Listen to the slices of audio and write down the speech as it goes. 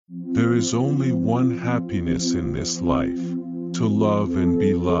There is only one happiness in this life, to love and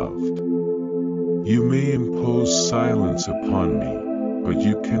be loved. You may impose silence upon me, but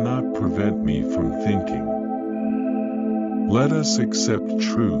you cannot prevent me from thinking. Let us accept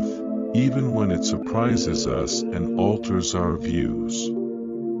truth, even when it surprises us and alters our views.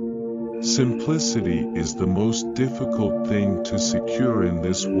 Simplicity is the most difficult thing to secure in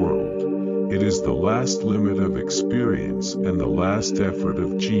this world. It is the last limit of experience and the last effort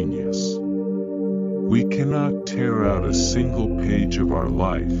of genius. We cannot tear out a single page of our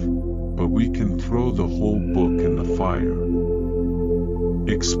life, but we can throw the whole book in the fire.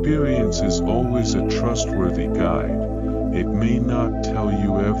 Experience is always a trustworthy guide. It may not tell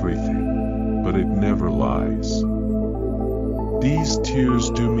you everything, but it never lies. These tears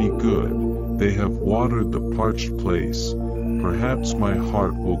do me good, they have watered the parched place, perhaps my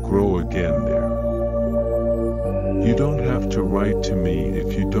heart will grow again there. You don't have to write to me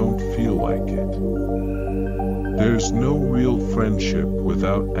if you don't feel like it. There's no real friendship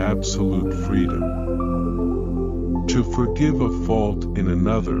without absolute freedom. To forgive a fault in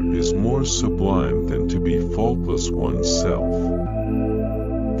another is more sublime than to be faultless oneself.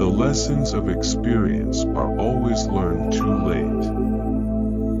 The lessons of experience are always learned too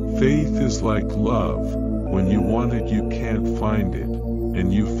late. Faith is like love, when you want it you can't find it,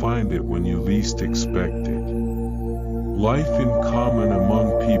 and you find it when you least expect it. Life in common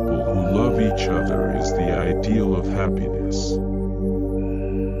among people who love each other is the ideal of happiness.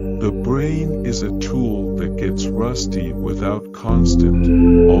 The brain is a tool that gets rusty without constant,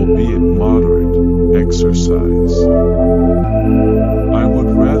 albeit moderate, exercise. I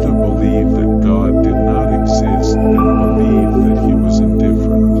would rather believe that God did not exist than believe that He was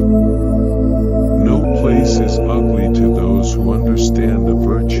indifferent. No place is ugly to those who understand the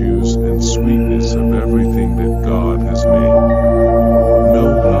virtues and sweetness of everything that God has made.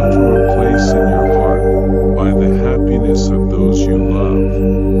 Know how to replace in your heart, by the happiness of those you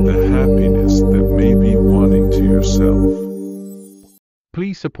love, the happiness that may be wanting to yourself.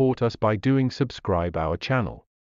 Please support us by doing subscribe our channel.